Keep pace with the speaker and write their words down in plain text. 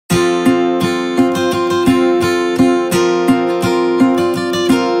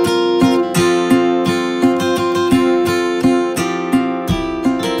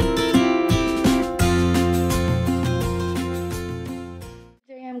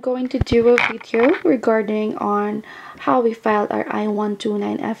going to do a video regarding on how we filed our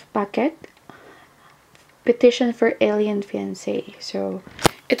I-129F packet petition for Alien Fiance. So,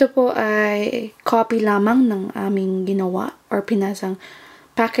 ito po ay copy lamang ng aming ginawa or pinasang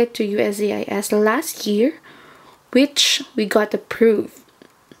packet to USCIS last year, which we got approved.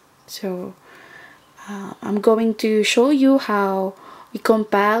 So, I'm going to show you how we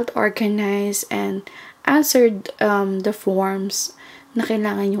compiled, organized, and answered the forms na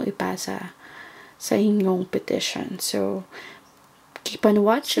kailangan yung ipasa sa inyong petition. So, keep on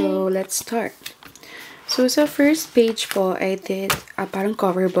watching. So, let's start. So, sa first page po, I did parang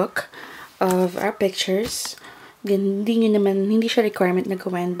cover book of our pictures. Hindi siya requirement na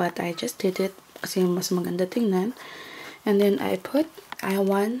gawin, but I just did it kasi mas maganda tingnan. And then, I put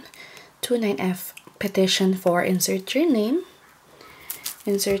I-129F petition for insert your name,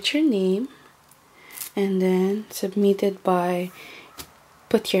 and then submitted by,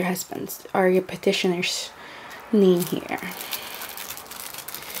 put your husband's or your petitioner's name here.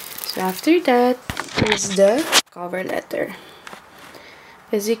 So after that is the cover letter.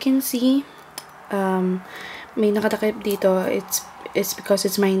 As you can see, may nakatakip dito. It's because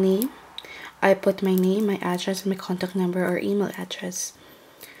it's my name. I put my name, my address, my contact number or email address.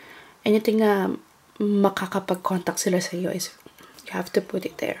 Anything na makakapag-contact sila sa iyo is you have to put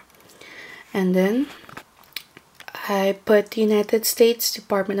it there. And then I put United States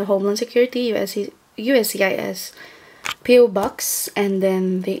Department of Homeland Security, USCIS PO Box, and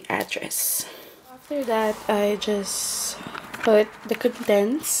then the address. After that, I just put the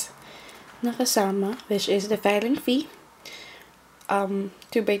contents na kasama, which is the filing fee,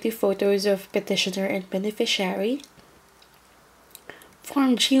 2x2 photos of petitioner and beneficiary,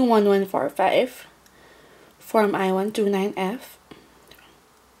 Form G1145, Form I-129F.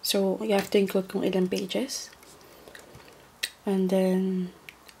 So, you have to include kung ilang pages. And then,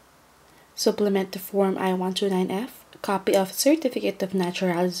 supplement the Form I-129F, copy of Certificate of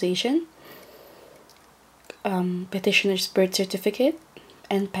Naturalization, petitioner's birth certificate,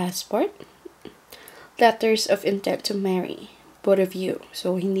 and passport, letters of intent to marry, both of you.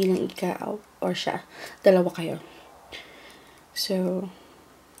 So, hindi lang ikaw or siya. Dalawa kayo. So,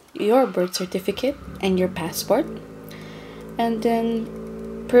 your birth certificate and your passport, and then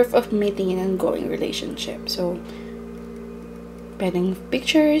proof of meeting an ongoing relationship. So, pwedeng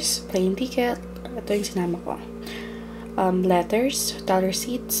pictures, plane ticket, ito yung sinama ko. Letters, dollar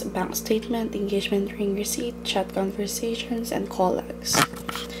receipts, bank statement, engagement ring receipt, chat conversations, and call logs.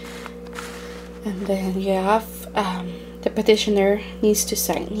 And then you have the petitioner needs to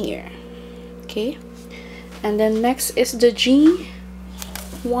sign here. Okay? And then next is the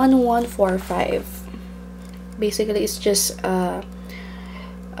G1145. Basically, it's just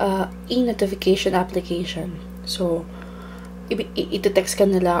e-notification application. So, iti-text ka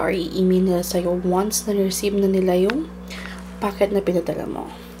nila or i-email nila sa'yo once na receive na nila yung packet na pinadala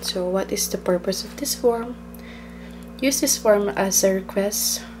mo. So, what is the purpose of this form? Use this form as a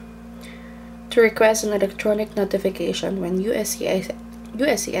request to request an electronic notification when USCIS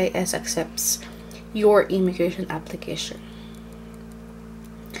accepts your immigration application.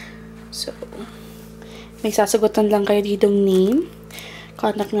 So, may sasagutan lang kayo ditong name,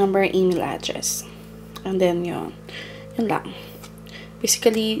 contact number, email address. And then yun lang.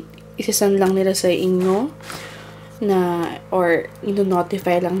 Basically, isasend lang nila sa inyo na, or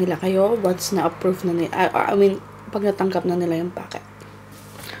ino-notify lang nila kayo once na-approve na nila, I mean, pag natanggap na nila yung packet.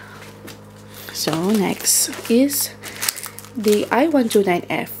 So, next is the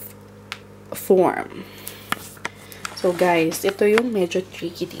I-129F form. So, guys, ito yung medyo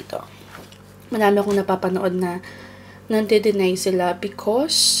tricky dito. Marami akong napapanood na nande-deny sila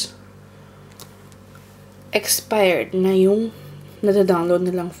because expired na yung nadadownload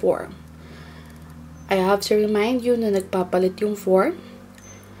nilang form. I have to remind you na nagpapalit yung form.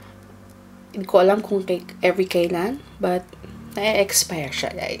 Hindi ko alam kung every kailan, but na-expire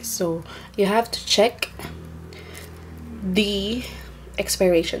siya, guys. So, you have to check the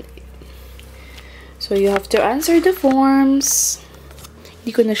expiration date. So, you have to answer the forms.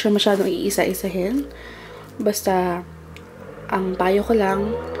 Hindi ko na siya masyadong iisa-isahin. Basta, ang payo ko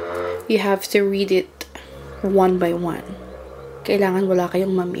lang, you have to read it one by one. Kailangan wala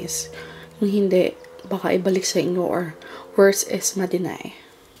kayong ma-miss. Kung hindi, baka ibalik sa inyo or worse is ma-deny.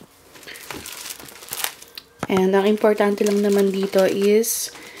 And ang importante lang naman dito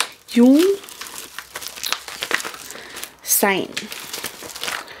is yung sign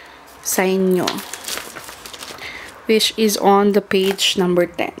nyo, which is on the page number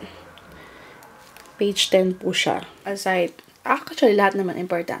 10. Page 10 po siya. Aside, actually lahat naman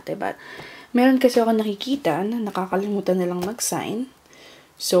importante, but meron kasi ako nakikita na nakakalimutan nilang mag-sign.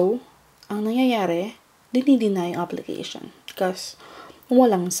 So, ang nangyayari, dinideny yung application because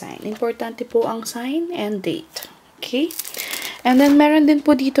walang sign. Importante po ang sign and date. Okay? And then, meron din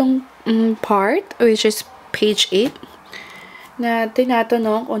po ditong part, which is page 8, na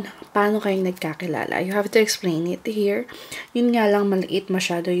tinatanong kung paano kayo nagkakilala. You have to explain it here. Yun nga lang, maliit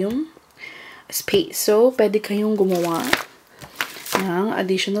masyado yung space. So, pwede kayong gumawa ng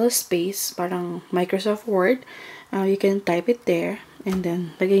additional space, parang Microsoft Word. You can type it there, and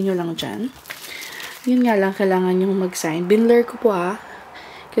then, lagay nyo lang dyan. Yun nga lang, kailangan nyo mag-sign. Binler ko po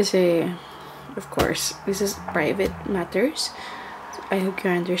kasi, of course, this is private matters. So, I hope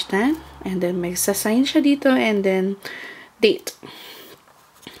you understand. And then, may sa-sign siya dito, and then, date.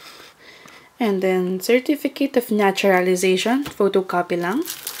 And then, certificate of naturalization, photocopy lang.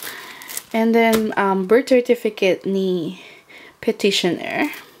 And then, birth certificate ni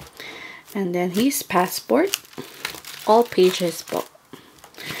petitioner. And then, his passport. All pages po.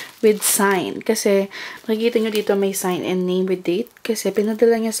 With sign. Kasi, makikita nyo dito may sign and name with date. Kasi,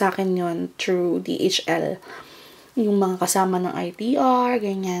 pinadala niya sa akin yon through DHL. Yung mga kasama ng ITR,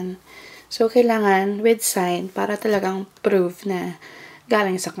 ganyan. So, kailangan with sign para talagang proof na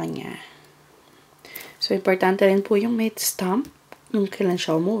galing sa kanya. So, importante rin po yung may stamp nung kailan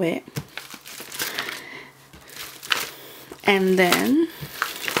siya umuwi. And then,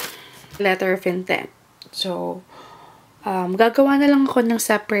 letter of intent. So, gagawa na lang ako ng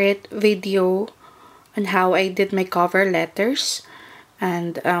separate video on how I did my cover letters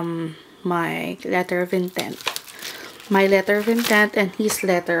and my letter of intent. My letter of intent and his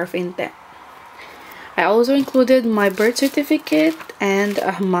letter of intent. I also included my birth certificate and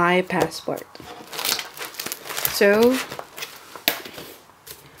my passport. So,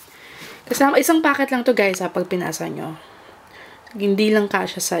 kasama, isang packet lang to guys pag pinasa nyo. Hindi lang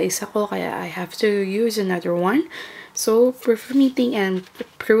kasya sa isa ko, kaya I have to use another one. So, proof of meeting and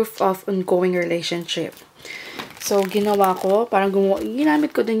proof of ongoing relationship. So, ginawa ko, parang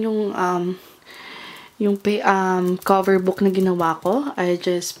ginamit ko din yung cover book na ginawa ko. I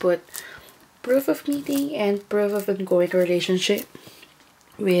just put proof of meeting and proof of ongoing relationship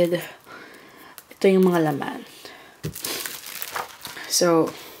with ito yung mga laman.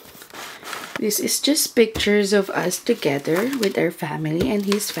 So, this is just pictures of us together with our family and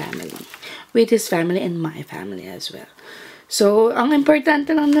his family. With his family and my family as well. So, ang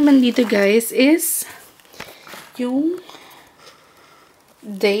importante lang naman dito guys is yung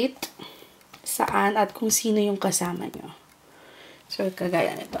date, saan at kung sino yung kasama nyo. So,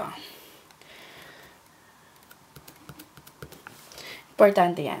 kagaya nito.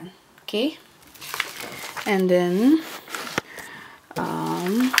 Importante yan. Okay? And then,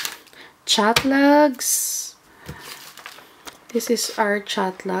 chat logs. This is our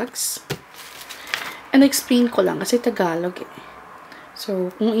chat logs. And explain ko lang kasi Tagalog eh.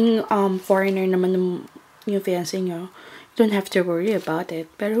 So, kung foreigner naman yung fiancé nyo, you don't have to worry about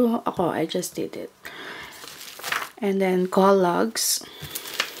it. Pero ako, I just did it. And then, call logs.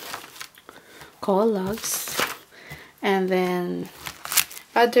 Call logs. And then,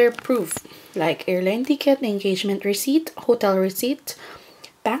 other proof. Like airline ticket, engagement receipt, hotel receipt,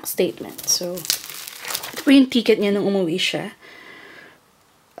 bank statement. So, ito po yung ticket niya nung umuwi siya.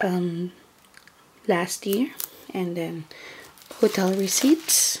 Last year. And then, hotel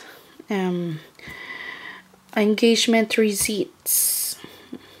receipts. Engagement receipts.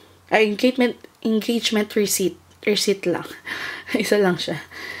 Engagement receipt. Receipt lang. Isa lang siya.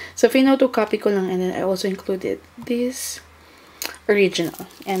 So, pinotocopy ko lang, and then I also included this original.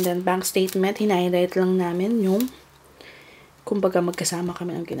 And then, bank statement, hinighlight lang namin yung kumbaga magkasama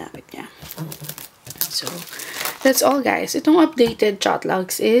kami ng ginamit niya. So, that's all guys. Itong updated chat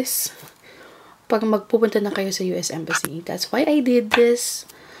logs is pag magpupunta na kayo sa US Embassy. That's why I did this.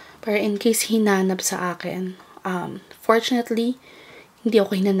 Para in case hinanap sa akin. Fortunately, hindi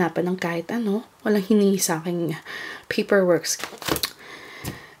ako hinanapan ng kahit ano. Walang hiningi sa akin paperworks.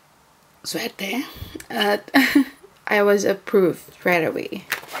 Swerte. At I was approved right away.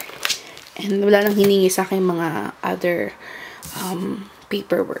 And wala nang hiningi sa akin mga other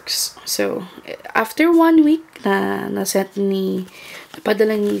paperworks. So, after 1 week napadala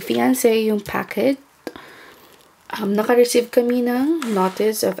ni fiancé yung packet, naka-receive kami ng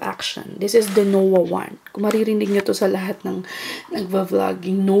notice of action. This is the NOAA 1. Kung maririnig nyo to sa lahat ng nagva-vlog,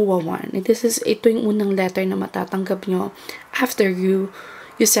 yung NOAA 1. Ito yung unang letter na matatanggap nyo after you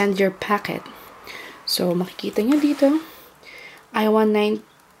send your packet. So, makikita nyo dito,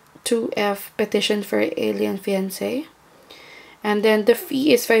 I-192F petition for Alien Fiance. And then, the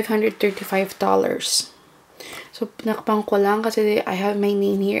fee is $535. So, pinakpang ko lang kasi I have my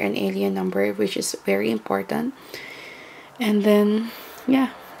name here and alien number, which is very important. And then, yeah.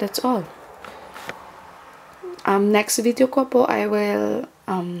 that's all. Next video ko po, I will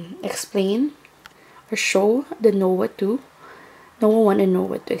explain or show the NOAA 2. NOAA 1 and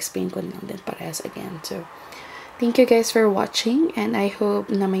NOAA 2. Explain ko lang din parehas again. So, thank you guys for watching, and I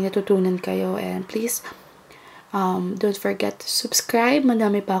hope na may natutunan kayo, and please don't forget to subscribe.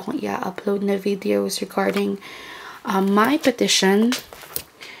 Madami pa akong i-upload na videos regarding my petition,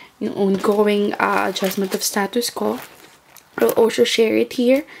 yung ongoing adjustment of status ko. I'll also share it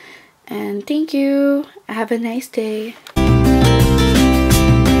here. And thank you. Have a nice day.